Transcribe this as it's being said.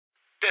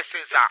This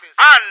is a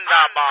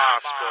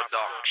Underboss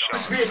production.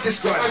 Faisty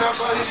squad.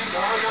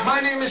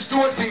 My name is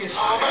Stone Face.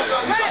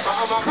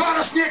 Crown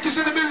of Snake is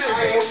in the building.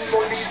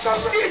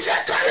 DJ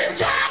Karim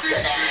Job.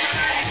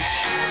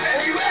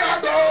 Everywhere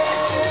I go,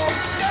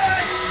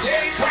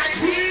 they find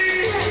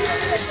me.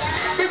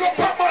 Big up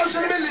Pop Balls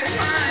in the building.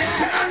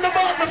 The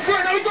Underboss, my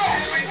friend, there we go.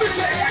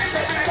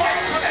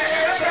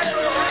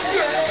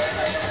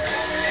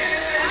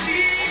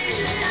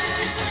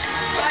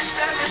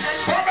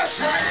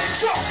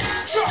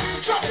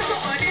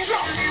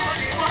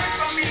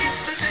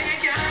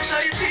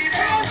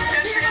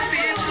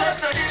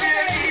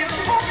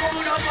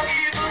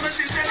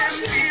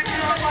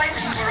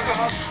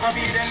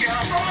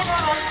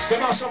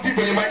 There are some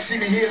people you might see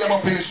me heal them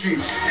up in the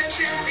streets.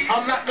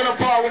 I'm not gonna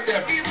par with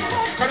them.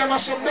 Cause there are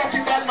some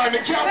dirty bad man, they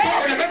can't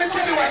par with them. Let me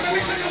tell you why, let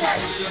me tell you why.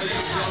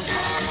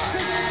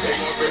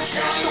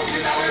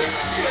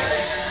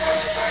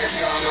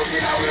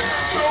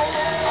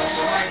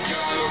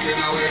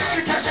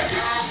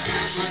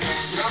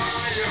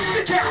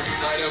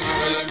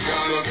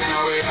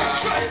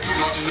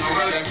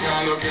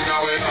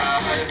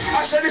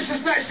 I said this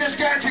is nice, this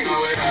guarantee.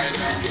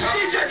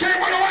 DJ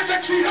came on the ones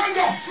that cheat and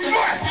go.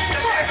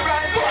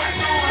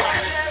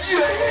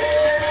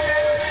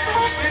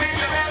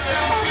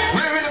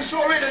 We're in the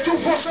show ready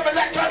 247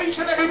 that time each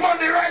and every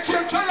Monday right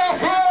here till the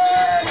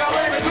break. Now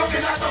we're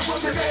looking at some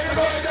pussy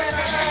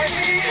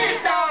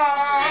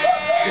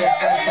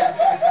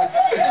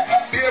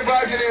Dear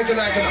vibes in here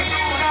tonight.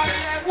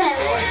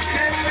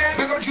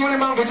 Big up Julie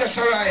Mango just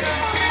alright.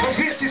 But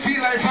Faisty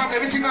feel like family,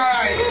 everything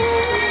alright.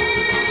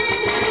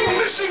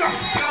 Listen up.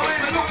 Now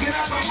we're looking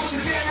at some pussy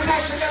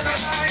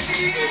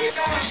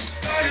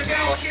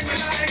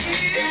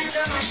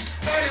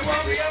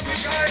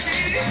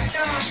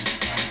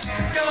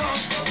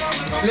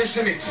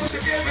Listen it.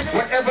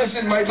 Whatever's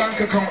in my bank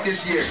account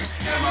this year,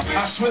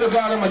 I swear to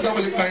God I'm gonna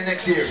double it by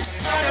next year.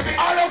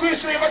 All of you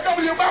say I'm gonna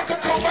double your bank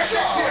account by next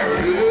year.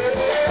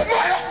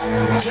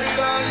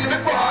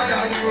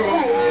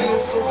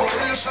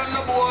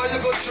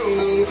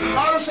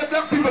 All of the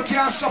black people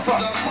can't suffer.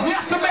 We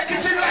have to make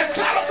it in like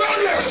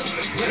California.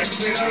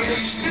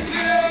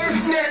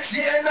 Next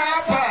year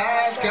now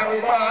pass, can we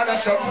man or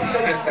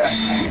something?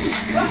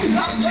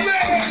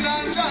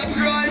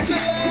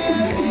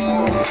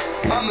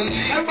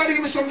 Everybody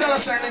give me some dollar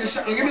sign in the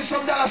shot. Give me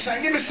some dollar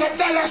sign. Give me some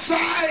dollar sign.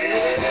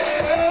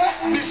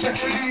 This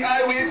actually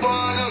I we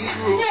born and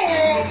grew.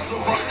 So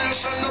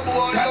foundation the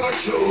boy never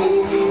show.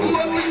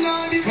 But we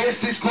know the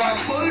Faisty squad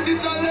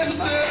multi-talented.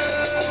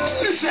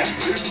 Listen.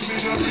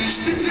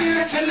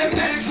 Tell them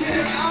next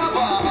year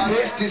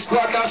Faisty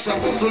squad that's a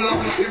good luck.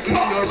 If me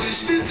no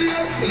reach this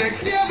year,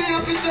 next year me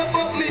have to step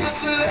up me a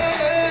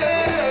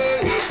slay.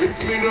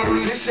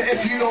 Listen,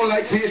 if you don't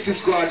like Faisty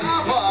squad,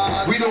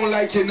 we don't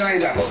like you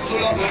neither. I'm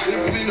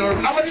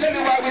gonna tell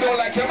you why we don't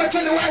like you. I'm gonna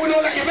tell you why we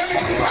don't like you. I'm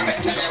gonna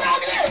tell you why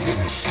we don't.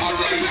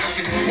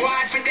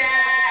 Why for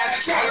that?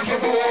 Shout for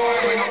boy,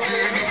 we don't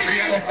care in the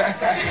field.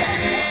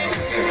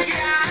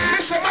 Yeah,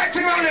 Mr. Mike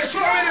around there, so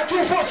I'm in the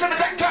 247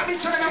 that can't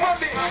meet you in the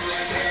Monday.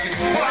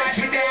 Why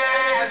for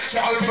that?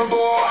 Shout for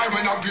boy,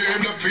 we don't give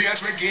the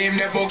face, we give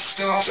the book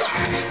stuff.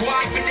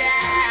 Why for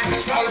that?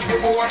 Shout for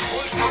boy,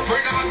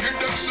 we're not give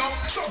them stuff.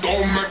 So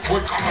don't make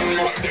quick comment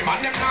you. Them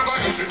and them not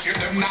gonna hesitate,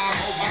 them not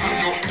go follow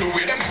you. The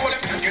way them call them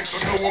tickets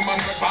to the woman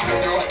we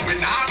follow you. We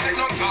not take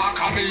no talk,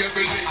 and me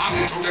every day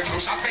I'm to the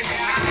close up in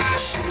here.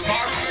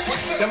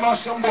 Them are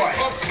some boy,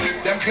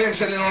 them claims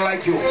that they don't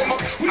like you.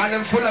 And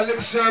them full of lip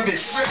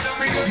service.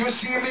 You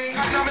see me?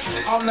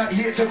 I'm not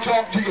here to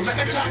talk to you. Let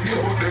me talk to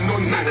you.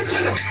 Let me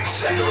tell you.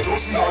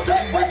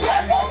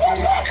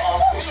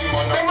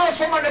 Them are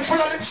some of them full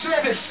of lip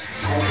service.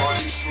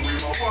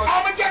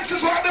 I'm against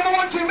this one, I never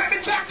want to. Let me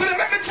talk to them,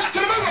 let me talk to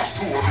them.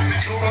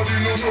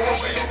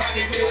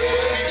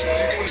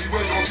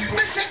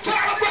 Mr.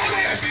 Tyler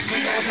Brownie.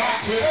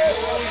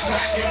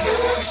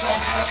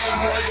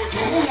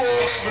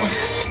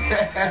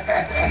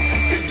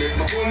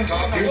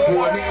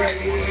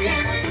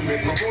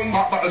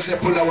 Pop bottle say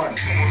pull that one.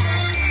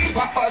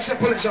 Pop bottle say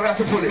pull it, so we have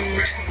to pull it.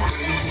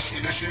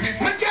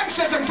 My Jam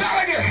says I'm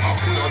telling you.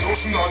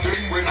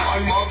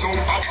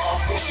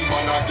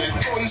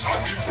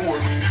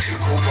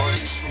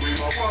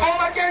 All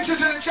my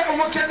gangsters in the chat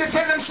room can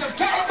defend themselves.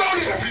 Tell about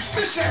it.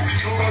 Listen.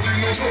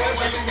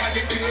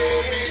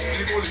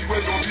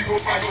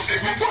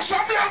 What's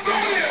up, young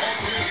girl here?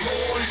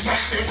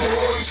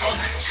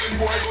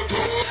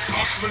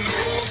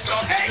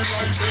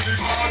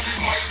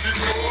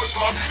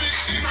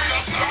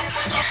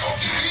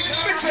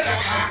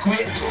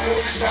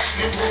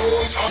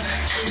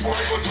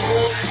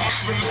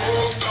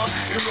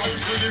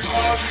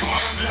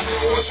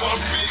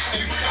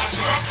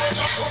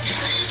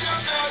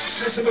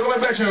 Listen, look at my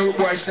veteran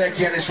boy say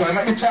again this one.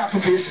 Let me talk to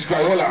Faisty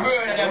squad. Hold on.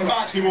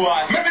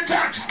 Let me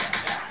talk.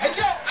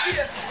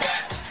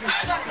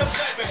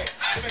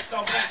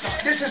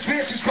 This is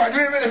Faisty squad.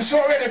 We're ready. So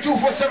ready.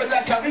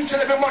 247.com. Each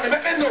and every morning.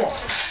 Let them know.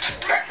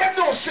 Let them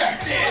know, sir.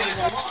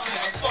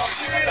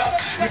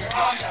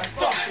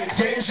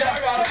 Danger.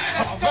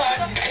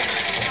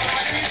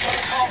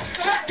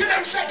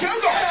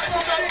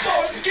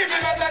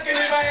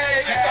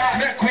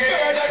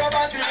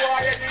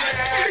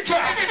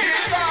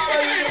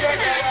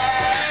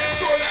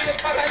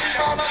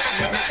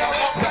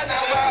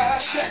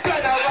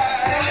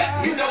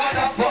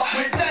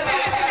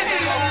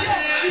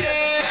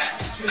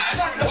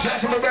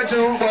 to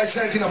Root Boy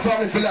shaking a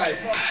family for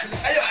life.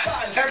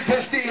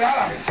 Empress D,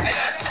 holla.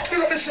 Big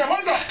up Mr.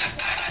 Mother.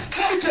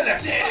 What we tell them?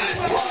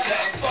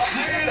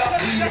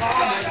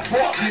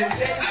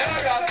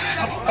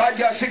 Bad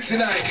girl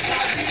 69.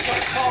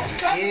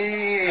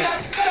 Yeah.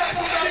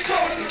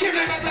 Give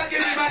me my blood,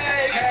 give me my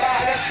egg.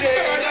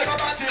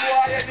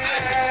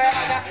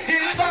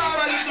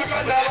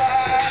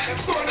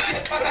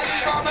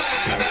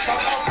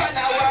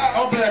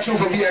 I'll play that tune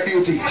for VR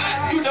Beauty.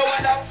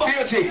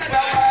 Beauty.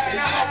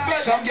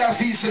 Some girls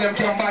feel so them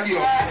can't bad you,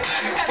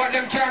 but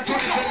them can't do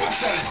this for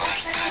themselves.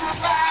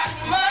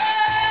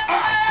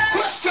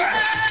 Question.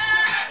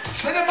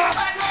 Send them up.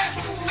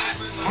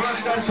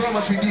 First and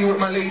foremost, we deal with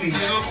my ladies.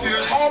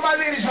 All my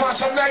ladies want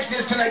some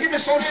niceness tonight. Give me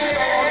some shit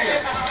on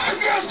here. The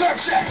girls don't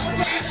say.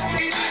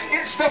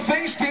 It's the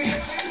Faisty.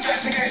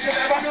 Just in case you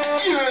never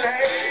know.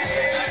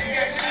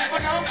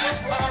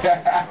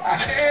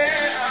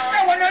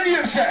 That one on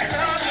you, sir.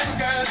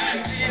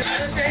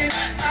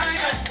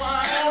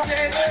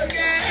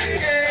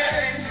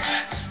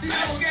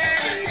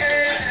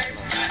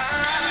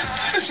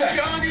 Listen.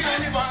 You're the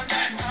only one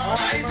that knows.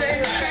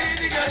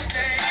 Baby, just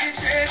stay.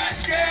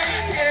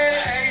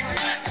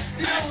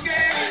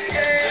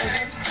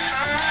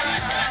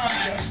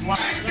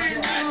 We've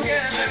been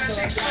together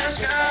 6 months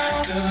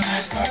now.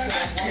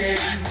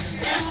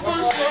 You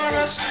was for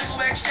us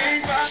to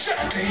exchange my shit.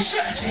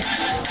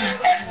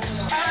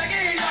 I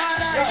gave my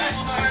life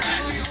over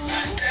to you,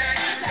 and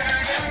you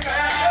turned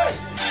around.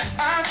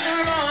 After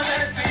all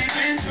that we've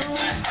been through,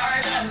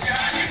 I love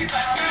you,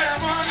 but I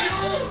want you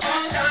all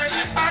the time.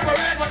 I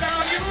forever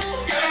love you,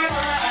 you're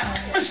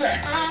mine. Listen.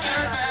 I'm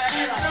not mad,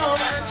 you know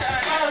I'm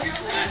tired of you.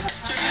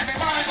 So give me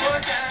one more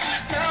time.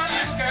 Love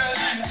you, girl,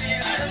 you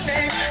feel the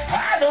same.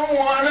 I don't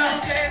wanna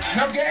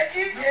no get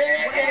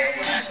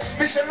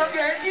Mission no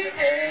get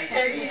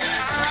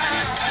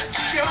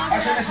I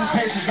said this is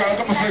Faisty, girl. I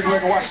got my friend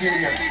going to watch it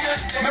here.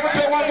 Let me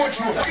play one more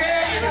tune. Let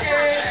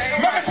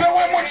me play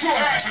one more tune.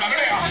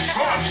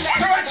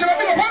 Tarantula,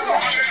 big up, brother.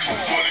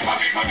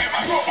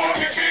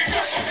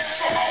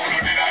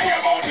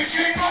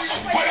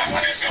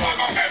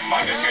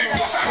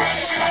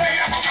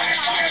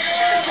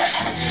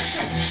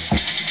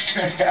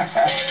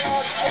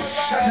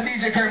 Shout out to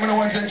DJ Kerm on the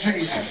ones and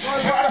trees.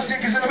 Proud of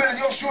stickers in the middle.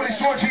 Yo, surely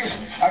Stoneface.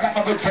 I got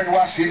my good friend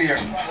Washi in here.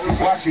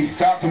 Washi,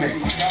 talk to me.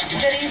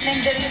 Good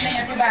evening,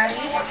 everybody.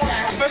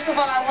 First of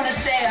all, I want to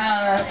say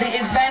the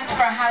event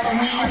for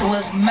Halloween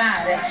was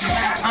mad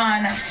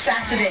on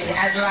Saturday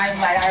at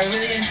Limelight. I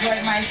really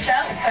enjoyed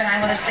myself, and I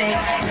want to say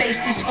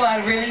Faisty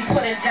Squad really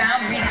put it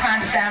down,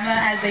 recon stamina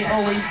as they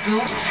always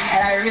do,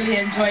 and I really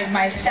enjoyed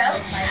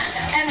myself.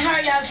 And how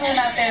are y'all doing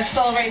out there?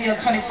 Soul Radio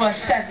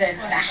 24/7.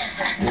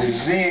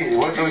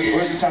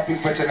 What's the topic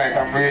for tonight?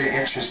 I'm really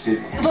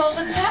interested. Well,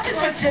 the topic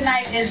for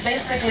tonight is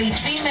basically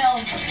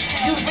females.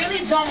 You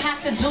really don't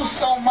have to do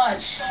so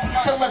much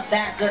to look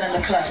that good in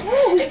the club.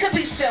 It could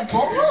be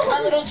simple.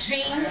 A little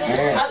jean,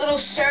 a little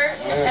shirt,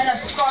 and a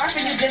scarf,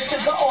 and you get to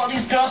go. All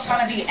these girls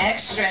trying to be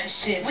extra and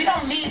shit. We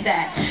don't need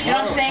that. You know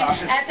what I'm saying?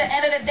 At the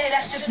end of the day,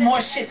 that's just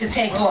more shit to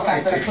take off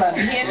after the club.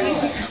 You hear me?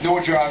 No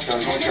drugs, though.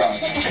 No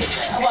drugs.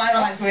 Well, I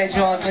don't like to wear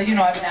drawers, but you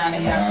know every now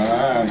and then.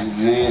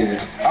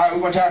 Yeah. Alright, we're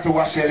going to talk to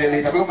Washi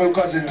later. We're going to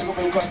cousin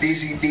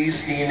Daisy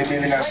in the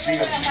building. I see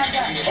her.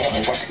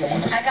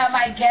 I got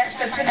my guest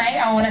for tonight.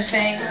 I want to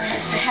say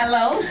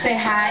hello, say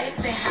hi,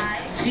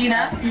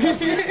 Gina.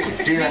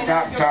 Gina,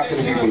 talk to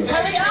the people.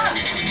 Hurry up,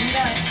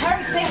 Gina.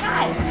 Hurry, say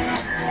hi.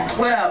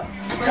 What up?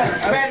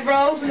 Red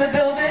Rose in the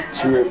building.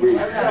 Sure, bro.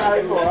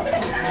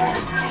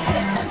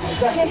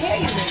 I can't hear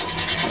you.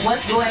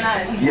 What's going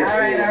on? Yes, all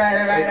right.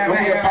 Don't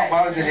be a pop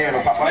bottles in here.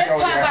 Pop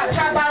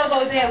bottles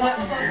over there.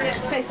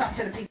 Say something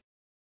to the people.